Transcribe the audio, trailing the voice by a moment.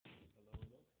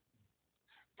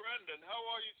Brendan, how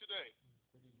are you today?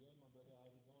 Pretty good, my brother.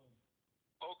 How's it going?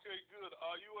 Okay, good.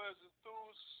 Are you as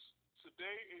enthused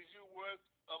today as you were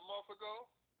a month ago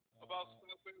about Uh,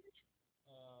 Square Page?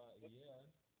 yeah,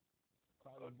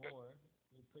 probably Okay, more.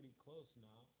 We're pretty close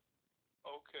now.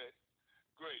 okay,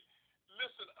 great.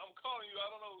 Listen, I'm calling you. I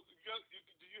don't know.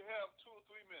 Do you have 2 or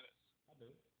 3 minutes? I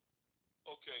do.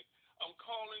 Okay, I'm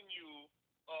calling you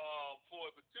for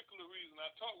a particular reason. I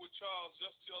talked with Charles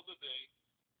just the other day,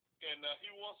 and he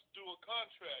wants to do a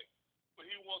contract, but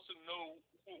he wants to know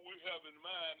what we have in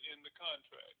mind in the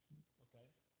contract. Okay.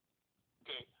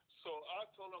 Okay, so I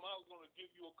told him I was going to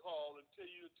give you a call and tell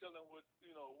him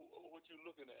what you're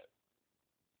looking at,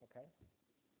 Okay.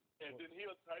 and Well, then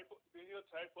he'll type up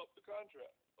the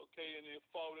contract. Okay, and he'll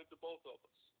forward it to both of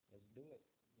us. let's do it.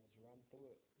 Let's run through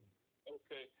it.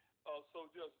 Okay, so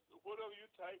just whatever you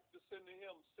type to send to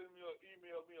him, send me or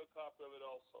email me a copy of it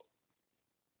also.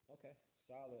 Okay.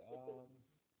 Solid.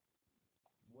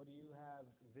 What do you have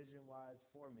vision-wise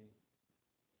for me?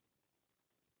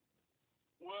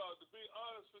 Well, to be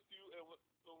honest with you,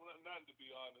 and not to be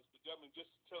honest, but I mean just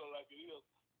to tell it like it is,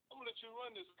 I'm gonna let you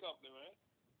run this company, man.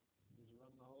 Just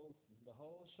run the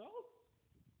whole show?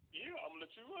 Yeah, I'm gonna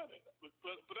let you run it.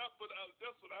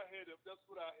 That's what I had. That's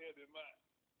what I had in mind.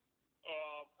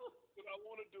 What I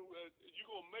want to do is you're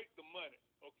gonna make the money,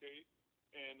 okay?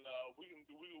 And we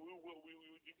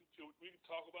can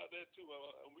talk about that too,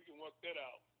 and we can work that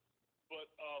out. But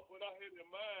what I had in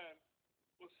mind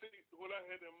what I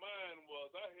had in mind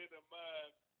was I had in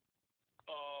mind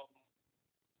um,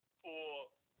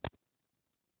 for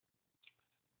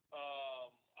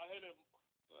I had in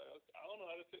I don't know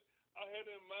how to say I had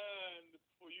in mind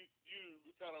for you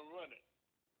to kind of run it.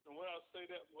 And when I say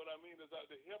that, what I mean is that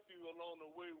to help you along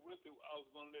the way with it, I was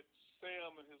going to let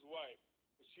Sam and his wife.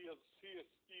 She has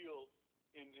skill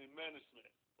in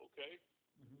management. Okay.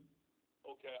 Mm-hmm.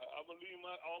 Okay. I'm gonna leave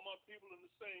all my people in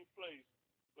the same place,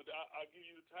 but I give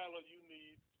you the title you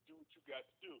need to do what you got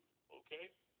to do. Okay.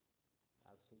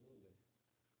 Absolutely.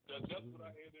 That's what I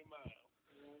Absolutely. had in mind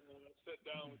when I sat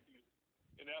down with you,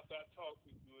 and after I talked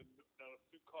with you in a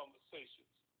few conversations.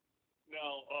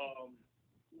 Now,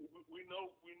 we know.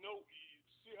 You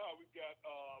see how we got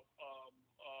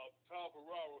Tom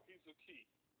Ferraro. He's a key.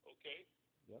 Okay.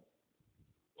 Yep.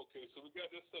 Okay. So we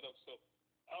got this set up. So,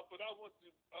 but I want to,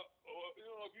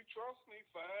 if you trust me,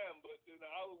 fine. But if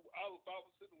I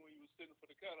was sitting when you were sitting for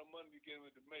the kind of money you're getting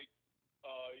ready to make,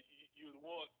 you'd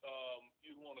want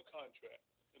a contract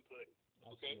in place.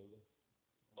 Okay. Absolutely.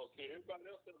 Okay. Absolutely. Everybody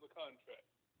else has a contract.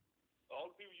 All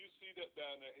the people you see that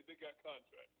down there, they got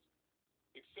contracts,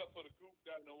 except for the group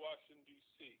down in Washington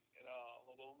D.C. And I'm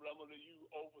gonna let you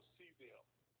oversee them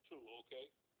too. Okay.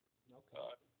 Okay.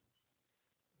 Uh,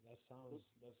 That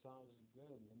sounds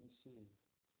good. Let me see.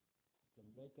 The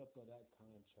makeup of that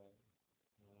contract.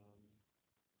 Um,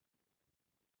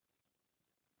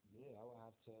 yeah, I would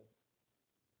have to.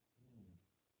 Hmm,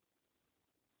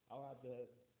 I would have to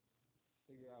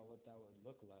figure out what that would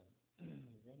look like.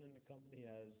 Running the company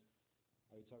as,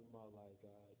 are you talking about like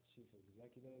chief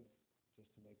executive, just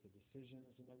to make the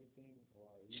decisions and everything, or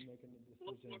are you making the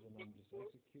decisions and I'm just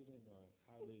executing, or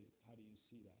how do you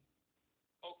see that?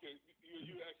 okay.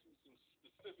 You asked me some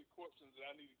specific questions, and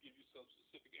I need to give you some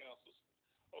specific answers.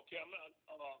 Okay. I'm not.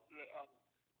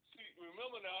 See,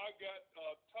 remember now, I got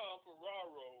Tom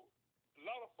Ferraro. A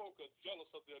lot of folk are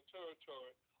jealous of their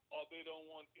territory, or they don't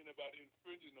want anybody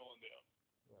infringing on them.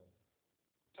 Right.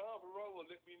 Tom Ferraro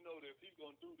let me know that if he's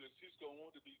going to do this, he's going to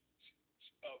want to be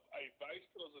a vice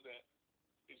president,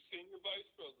 a senior vice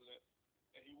president,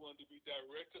 and he wanted to be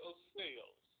director of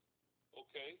sales,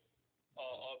 okay,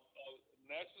 Okay. a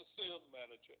national sales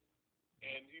manager,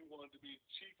 and he wanted to be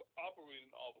chief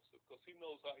operating officer because he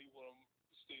knows how he wants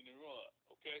to stay and run,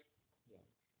 okay? Yeah.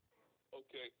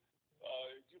 Okay.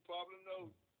 You probably know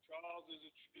Charles is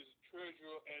a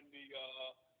treasurer and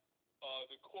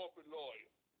the corporate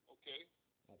lawyer, okay?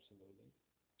 Absolutely.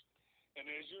 And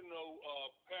as you know,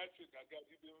 Patrick,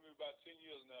 he's been with me about 10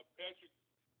 years now. Patrick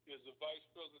is the vice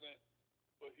president,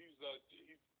 but he's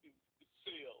in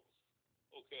sales.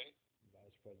 Okay.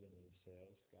 Vice president of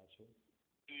sales. Gotcha.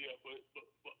 Yeah, but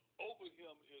over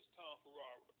him is Tom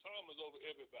Ferraro. Tom is over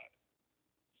everybody.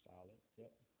 Solid.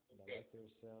 Yep. Okay. Director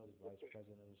of sales, vice Okay.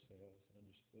 president of sales.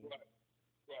 Understood. Right.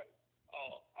 Right.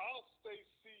 I'll stay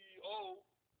CEO,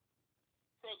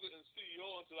 president and CEO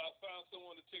until I find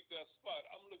someone to take that spot.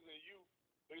 I'm looking at you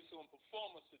based on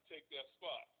performance to take that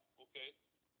spot. Okay.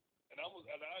 And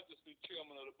I just be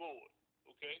chairman of the board.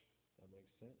 Okay. That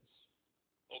makes sense.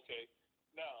 Okay.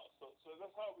 Now, so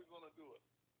that's how we're gonna do it.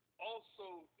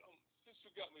 Also, since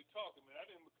you got me talking, man, I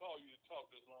didn't call you to talk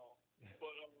this long,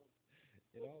 but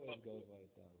It always goes like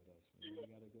that with us, man. We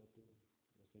Yeah, gotta go through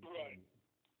what's right. important.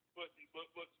 But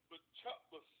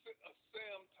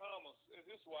Sam Thomas and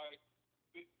his wife,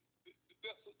 they,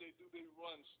 that's what they do. They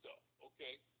run stuff,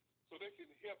 okay? So they can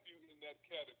help you in that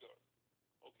category,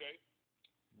 okay?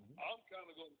 Hmm. I'm kind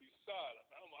of going to be silent.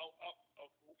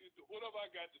 Whatever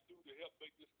I got to do to help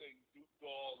make this thing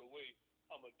go all the way,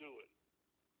 I'm gonna do it.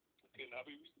 Okay, and I'll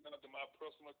be reaching out to my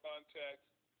personal contacts,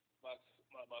 my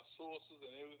sources,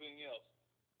 and everything else.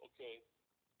 Okay,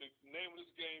 the name of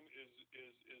this game is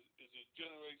to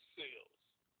generate sales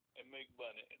and make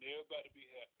money, and everybody be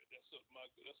happy. That's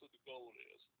what the goal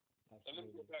is. And let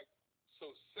me go Absolutely. back.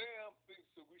 So Sam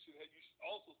thinks that we should have. You should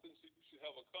also thinks that you should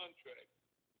have a contract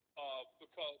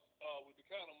because with the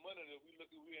kind of money that we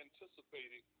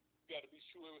anticipating, we got to be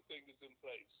sure everything is in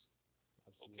place.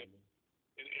 Okay, Absolutely.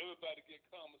 and everybody get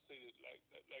compensated like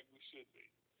we should be.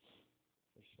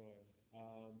 For sure.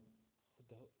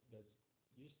 Does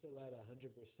you still at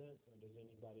 100%, or does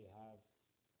anybody have I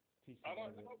pieces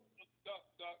don't of it? have,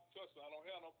 Doc, trust me, I don't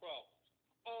have no problems.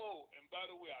 Oh, and by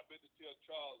the way, I meant to tell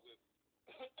Charles that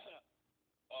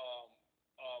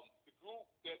the group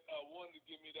that wanted to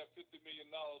give me that $50 million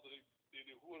that they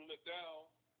would let down,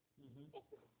 Hmm.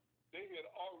 okay, they had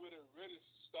already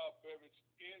registered Star Beverage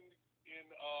in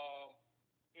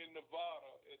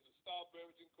Nevada as a Star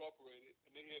Beverage Incorporated,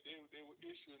 and they were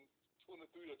issuing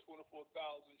 23 or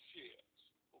 24,000 shares.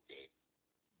 Okay,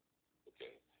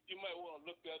 okay. You might want to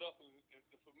look that up and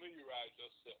familiarize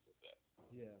yourself with that.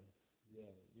 Yeah,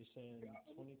 yeah. You're saying Yeah.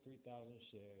 23,000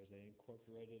 shares. They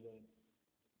incorporated it,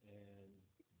 and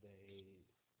they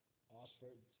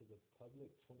offered to the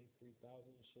public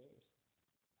 23,000 shares.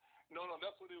 No,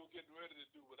 that's what they were getting ready to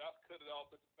do, but I cut it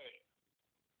off at the pass.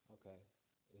 Okay.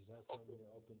 Is that something Okay.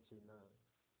 you're open to now?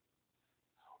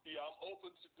 Yeah, I'm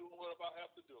open to doing whatever I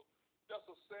have to do. That's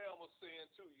what Sam was saying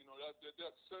too. You know,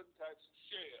 there's certain types of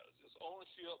shares. There's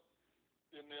ownership,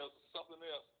 then there's something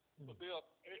else. Mm. But there's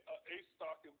A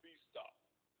stock and B stock.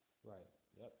 Right.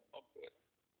 Yep. Okay.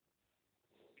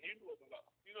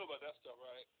 You know about that stuff,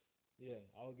 right? Yeah,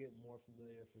 I'll get more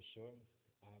familiar for sure.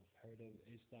 I've heard of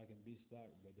A stock and B stock,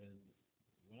 but then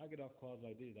when I get off calls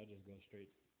like these, I just go straight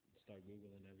and start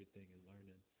googling everything and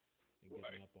learning and getting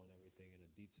Right. up on everything in a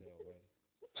detailed way.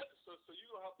 So you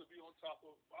don't have to be on top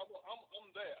of. I'm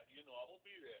there. You know, I'm gonna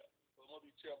be there. I'm gonna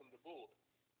be chairman of the board.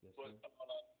 Yes, But sir.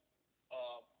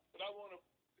 but I want to.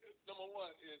 Number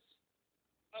one is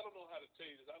I don't know how to tell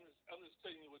you this. I'm just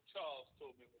telling you what Charles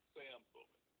told me, what Sam told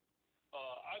me.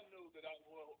 I know that I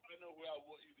know where I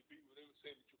want you to be, but they would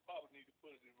say that you probably need to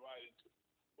put it in writing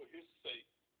for his sake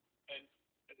and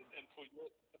and for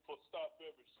Star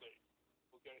Beverage sake.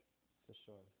 Okay. For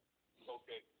sure.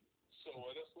 Okay. So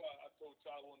that's why I told you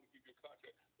I wanted to give you a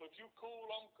contract. But if you cool,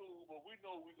 I'm cool. But we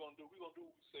know what we're gonna do. We're gonna do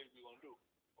what we say we're gonna do.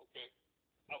 Okay.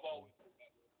 For I've sure. always done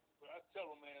that. When I tell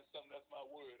a man something, that's my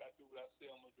word. I do what I say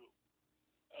I'm gonna do.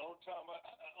 And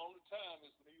only time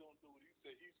is when he don't do what he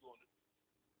said he's gonna do.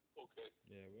 Okay.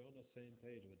 Yeah, we're on the same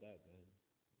page with that, man.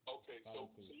 Okay.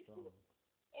 Emphatically strong.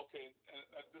 Okay. And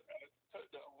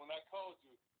when I called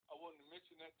you, I wanted to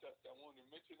mention that to I wanted to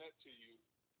mention that to you.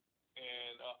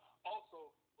 And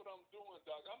also, what I'm doing,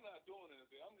 Doc, I'm not doing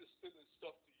anything. I'm just sending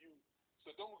stuff to you.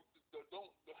 So don't.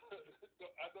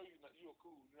 I know you're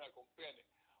cool. You're not gonna panic.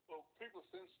 But people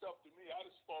send stuff to me. I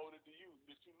just forward it to you.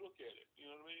 That you look at it. You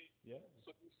know what I mean? Yeah.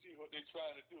 So you see what they're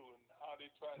trying to do and how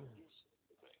they're trying to do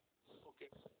something.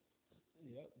 Okay.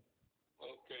 Yep.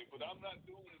 Okay. But I'm not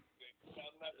doing anything.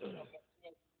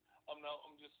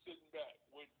 I'm just sitting back.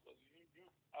 Wait.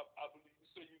 I believe you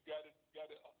say you got it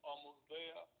almost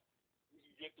there. You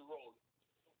can get the rolling.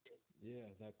 Okay. Yeah,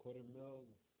 that quarter mil,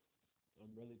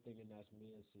 I'm really thinking that's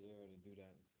me and Sierra to do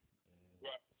that. And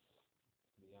Right.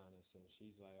 to be honest, and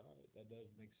she's like, all right, that does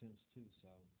make sense too. So,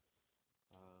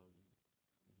 um,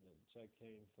 the check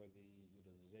came for the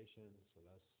utilization, so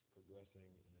that's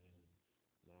progressing, and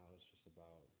now it's just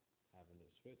about having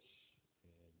it switch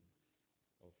and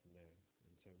go from there.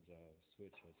 In terms of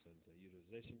switch, it's into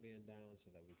utilization being down, so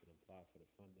that we can apply for the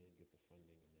funding, get the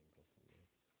funding, and then go from there.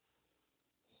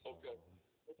 So Okay.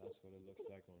 that's what it looks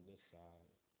like on this side.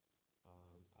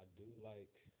 I do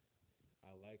like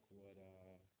I like what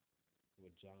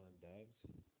John does.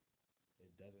 It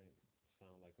doesn't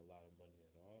sound like a lot of money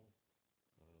at all.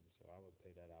 So I would pay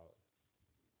that out,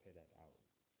 pay that out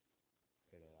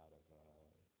of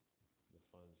the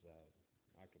funds that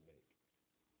I can make,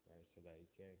 right? So that you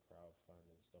can crowdfund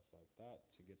and stuff like that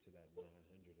to get to that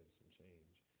 900 and some change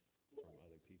from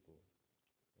other people,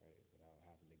 right? Without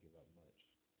having to give up much.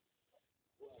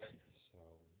 Right. So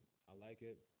I like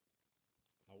it.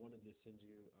 I wanted to send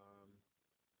you. I'm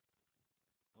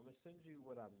gonna send you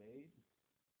what I made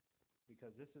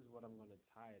because this is what I'm going to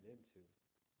tie it into.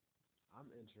 I'm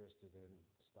interested in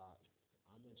stock.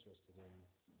 I'm interested in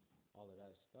all of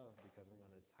that stuff because I'm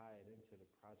going to tie it into the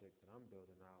project that I'm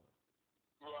building out,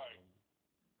 Right.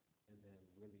 and then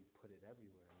really put it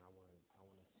everywhere. And I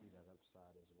want to see that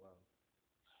upside as well.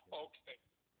 Okay.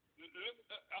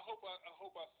 I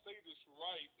hope I say this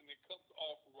right and it comes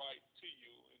off right to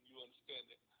you and you understand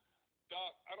it.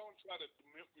 Doc, I don't try to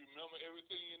remember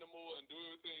everything anymore and do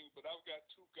everything, but I've got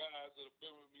two guys that have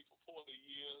been with me for 40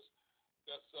 years.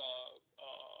 That's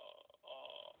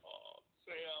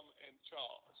Sam and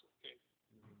Charles. Okay.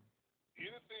 Mm-hmm.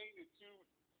 Anything that you,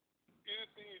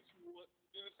 anything that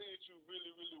you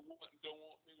really, really want and don't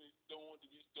want me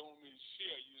to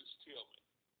share, you just tell me.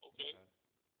 Okay.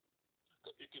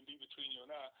 It can be between you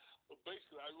and I, but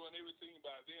basically I run everything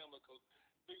by them because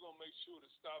they're gonna make sure the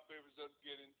Star Beverage doesn't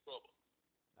get in trouble.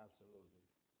 Absolutely.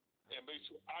 And make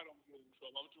sure I don't get in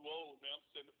trouble. I'm too old now. I'm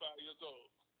 75 years old.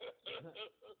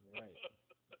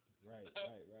 Right.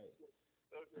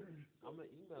 Okay. I'm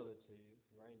gonna email it to you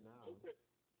right now. Okay.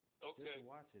 Just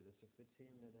watch it. It's a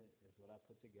 15-minute. It's what I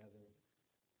put together.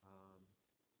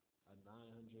 A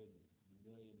 $900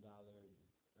 million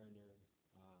earner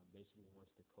basically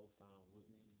wants to co-found with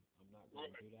me. I'm not going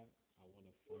to do that. I want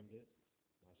to fund it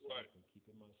myself and keep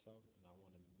it myself, and I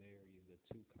want to marry the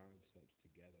two concepts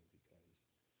together because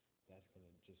that's going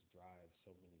to just drive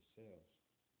so many sales.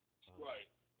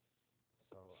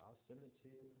 So I'll send it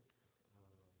to you.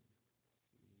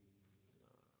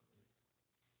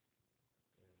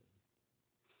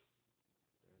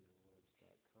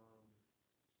 BrandonWoods.com.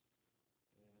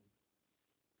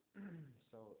 And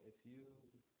so if you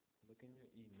look in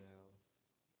your email,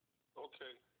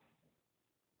 Okay.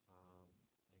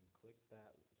 And click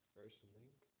that first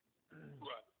link.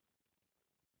 Right.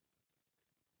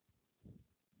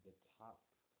 The top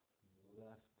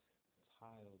left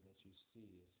tile that you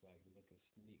see is like a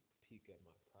sneak peek at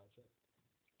my project.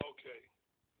 Okay.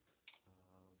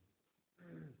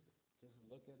 Just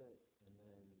look at it and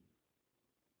then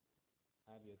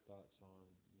have your thoughts on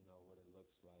what it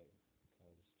looks like,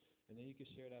 and then you can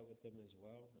share that with them as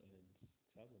well and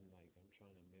tell them like I'm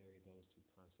trying to marry those two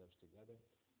concepts together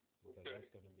because that's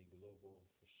going to be global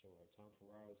for sure. Tom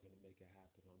Ferraro is going to make it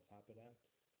happen on top of that.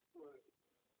 Right.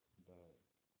 But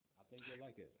I think you'll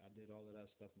like it. I did all of that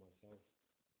stuff myself,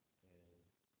 and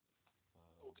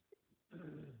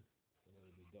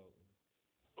it'll be dope.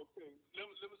 Okay. Let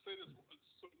me say this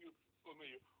so you're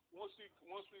familiar. Once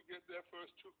we get that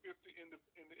first 250 in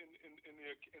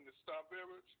the Star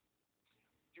Beverage,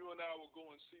 you and I will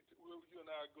go and see. You and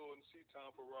I go and see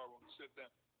Tom Ferraro and sit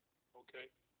down. Okay.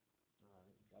 All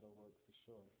right, that'll work for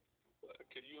sure.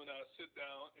 Okay, you and I sit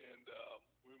down and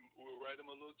we'll write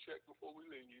him a little check before we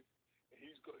leave, and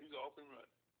he's off and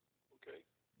running. Okay.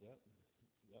 Yep.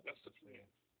 That's the plan.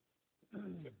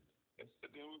 Okay.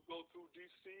 And then we'll go through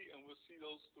DC and we'll see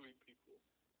those three people.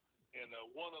 And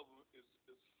one of them is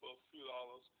for a few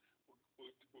dollars.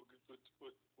 We'll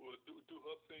do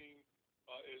her thing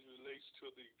as it relates to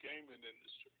the gaming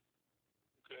industry.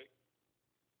 Okay.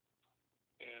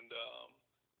 And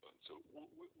so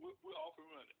we're off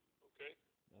and running. Okay.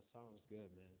 That sounds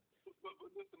good, man. But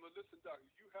listen, Doc.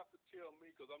 You have to tell me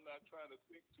because I'm not trying to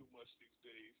think too much these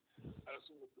days. I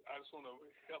just want to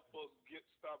help us get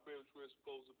Star Beverage where it's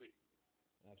supposed to be.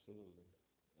 Absolutely.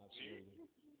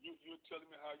 You're telling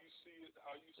me how you see it, and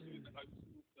how you see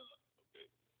it done. Okay.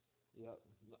 Yep.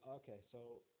 Okay.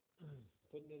 So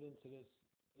putting it into this,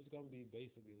 it's gonna be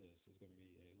basically this. It's gonna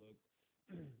be, hey, look,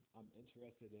 I'm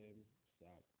interested in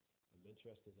stock. I'm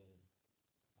interested in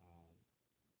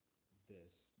this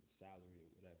salary or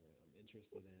whatever. I'm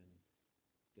interested in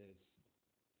this,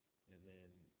 and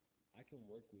then I can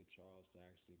work with Charles to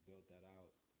actually build that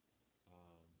out.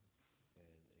 And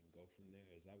go from there.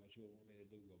 Is that what you want me to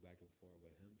do? Go back and forth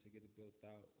with him to get it built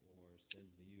out, or send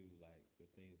to you like the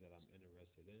things that I'm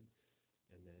interested in,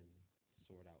 and then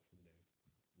sort out from there?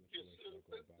 Which way should I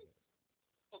go about it?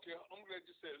 Okay, I'm glad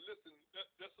you said it. Listen,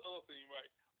 that's the other thing, right?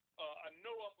 I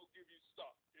know I'm gonna give you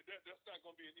stock. That's not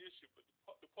gonna be an issue,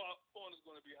 but the point is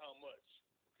gonna be how much.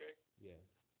 Okay. Yeah.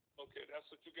 Okay, that's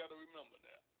what you got to remember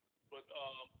now. But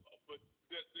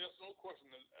there's no question,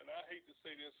 and I hate to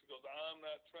say this because I'm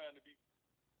not trying to be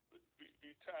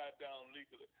tied down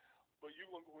legally. But we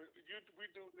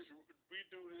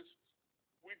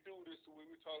do this the way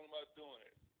we're talking about doing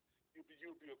it.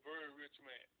 You'll be a very rich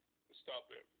man to Star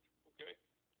Beverage. Okay.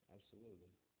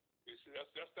 Absolutely.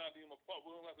 That's not even a part.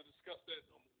 We don't have to discuss that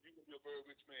no more. You're gonna be a very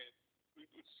rich man with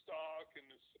stock and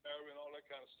the salary and all that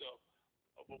kind of stuff.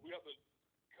 But we have to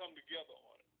come together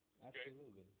on it. Okay?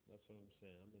 Absolutely. That's what I'm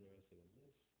saying. I'm interested in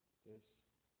this. this,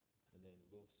 and then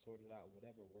we'll sort it out.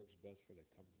 Whatever works best for the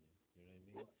company. You know what I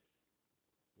mean?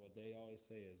 What they always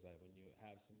say is like when you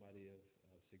have somebody of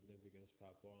significance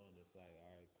pop on, it's like,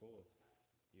 all right, cool.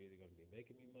 You're either gonna be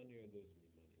making me money or losing me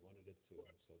money, one of the two.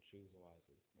 So choose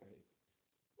wisely, right?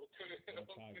 Okay. I'm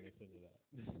Okay. cognizant of that.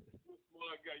 You're a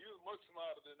smart guy. You're much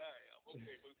smarter than I am.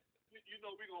 Okay, but you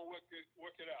know we're gonna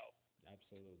work it out.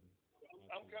 Absolutely, I'm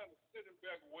absolutely. kind of sitting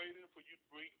back waiting for you to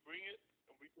bring it,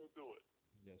 and we gonna do it.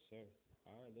 Yes, sir.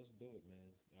 All right, let's do it,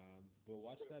 man. But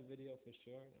watch that video for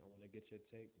sure. I want to get your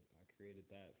take. I created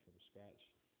that from scratch.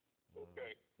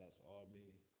 Okay. That's all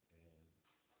me, and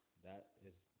that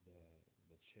is the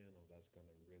the channel that's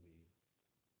gonna really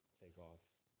take off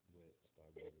with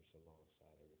Star Beverage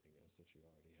alongside everything else that you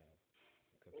already have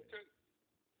cooking. Okay.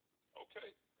 Okay.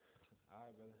 All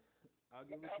right, brother. I'll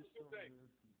get with Have you a good soon, day.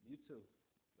 man. You too.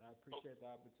 I Okay. appreciate the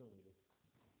opportunity.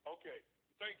 Okay.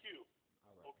 Thank you.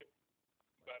 All right. Okay.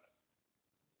 Bye. Bye.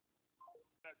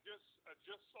 I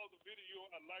just saw the video.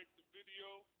 I liked the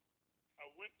video. I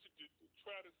went to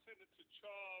try to send it to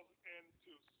Charles and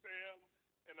to Sam,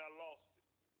 and I lost it.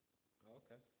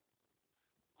 Okay.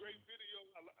 Great video.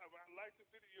 I like the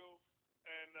video,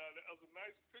 and there was a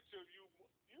nice picture of you.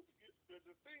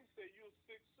 The thing said you were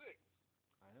 6'6".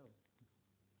 I am.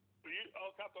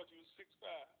 I thought you were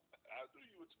 6'5". I knew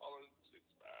you were taller than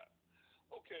 6'5".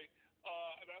 Okay,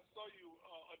 and I saw you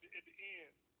at the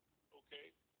end. Okay,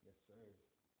 Yes, sir.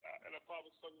 and I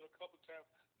probably saw you a couple times.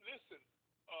 Listen,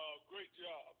 great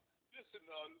job. Listen,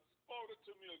 forward it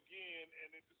to me again, and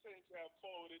at the same time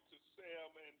forward it to Sam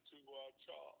and to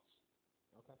Charles.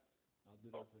 Okay. I'll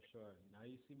do that for Okay. sure. Now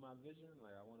you see my vision.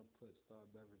 Like I want to put Star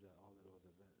Beverage at all of those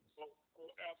events. Oh,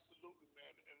 absolutely,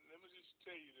 man. And let me just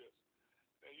tell you this.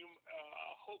 And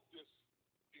I hope this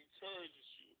encourages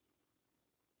you.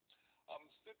 I'm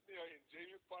sitting there in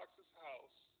Jamie Foxx's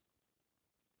house.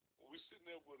 We're sitting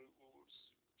there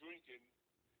drinking,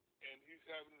 and he's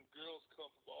having girls come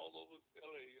from all over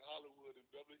L.A., Hollywood, and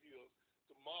Beverly Hills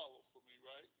to model for me,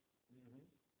 right? Mhm.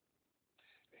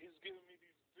 And he's giving me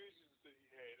these visions that he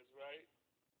has, right?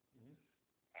 Mhm.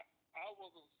 I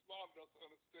wasn't smart enough to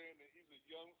understand that he's a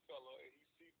young fella and he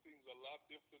sees things a lot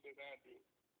different than I do.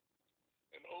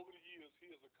 And over the years, he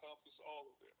has accomplished all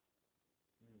of that.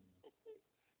 Mm. Okay,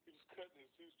 he was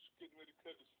getting ready to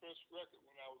cut his first record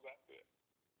when I was out there.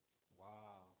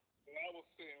 Wow. And I was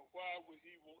saying, why would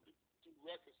he want to do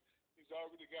records? He's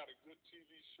already got a good TV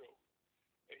show.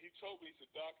 And he told me, he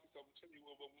said, Doc, he said, I'm telling you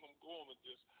where I'm going with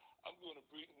this. I'm going to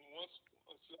bring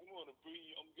I'm going to bring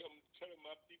you. I'm telling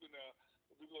my people now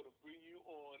that we're going to bring you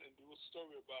on and do a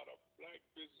story about a black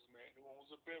businessman who owns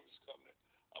a beverage company.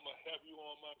 I'm going to have you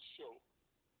on my show,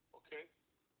 okay?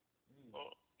 Mm.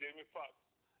 Jamie Foxx.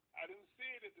 I didn't see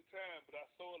it at the time, but I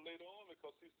saw it later on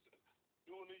because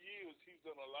during the years he's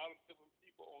done a lot of different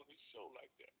people on his show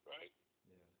like that, right?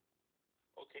 Yeah.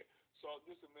 Okay. So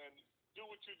listen, man, do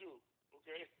what you do.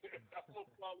 Okay, I'm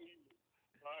gonna follow you.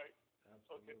 All right.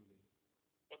 Okay. Absolutely.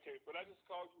 Okay. But I just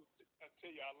called you. I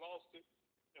tell you, I lost it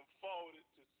and forwarded it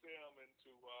to Sam and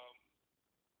to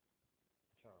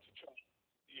Charles. Charles.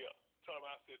 Yeah. Tell him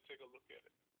I said take a look at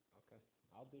it. Okay.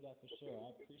 I'll do that for sure.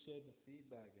 I Okay. appreciate the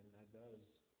feedback, and that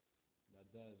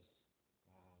does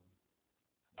um,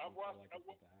 make I me feel watched. like it's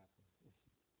about to happen.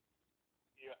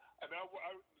 Yeah, and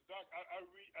Doc, I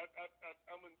read.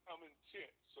 I'm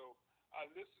intent. So I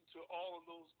listened to all of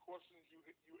those questions you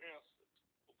answered.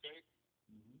 Okay.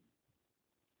 Mhm.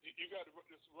 You got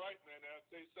this right, man. And I'll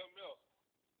tell you something else.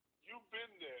 You've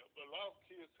been there, but a lot of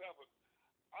kids haven't.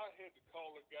 I had to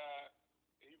call a guy,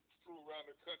 and he flew around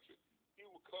the country. He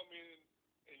would come in,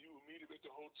 and you would meet him at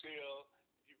the hotel.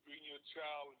 You bring your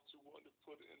child to one to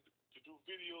put in to do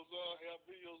videos have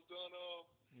videos done of.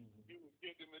 Mhm. He would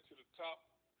get them into the top,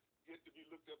 get to be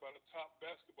looked at by the top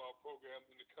basketball programs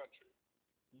in the country.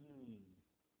 Mm.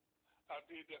 I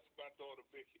did that for my daughter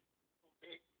Vicky.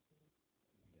 Okay,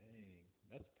 Dang,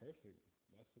 that's perfect.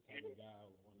 That's the type yeah, of guy I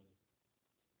want to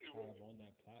it was have on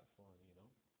that platform. You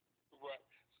know. right.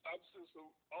 I'm saying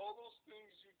so. All those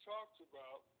things you talked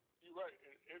about, you're right.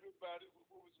 And everybody,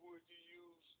 what was the word you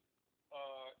used?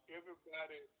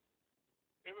 Everybody.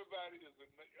 Everybody is a.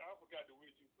 I forgot the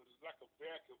word you put. It's like a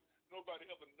vacuum. Nobody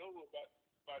ever know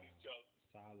about each other.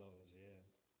 Silos, yeah.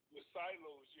 The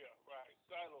silos, yeah, right.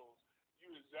 Silos.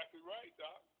 You're exactly right,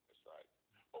 Doc. That's right.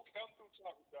 Okay, I'm through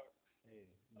talking, Doc. Hey,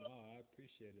 no, I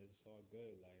appreciate it. It's all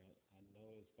good. Like I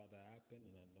know it's about to happen,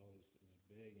 and I know it's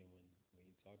big. And when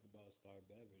you talked about Star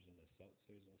Beverage and the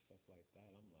seltzers and stuff like that,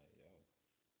 I'm like, yo,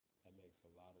 that makes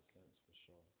a lot of sense for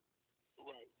sure.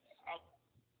 Right. So,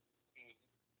 Mm.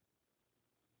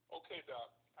 Okay, Doc.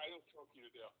 I don't talk you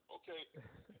to death. Okay.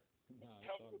 no, it's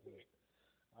Have a all good Okay.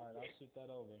 All right, I'll shoot that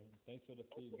over. Thanks for the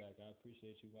feedback. I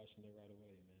appreciate you watching it right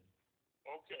away, man.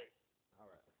 Okay. All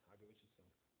right, I'll get with you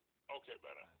soon. Okay,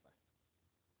 better. All right, bye.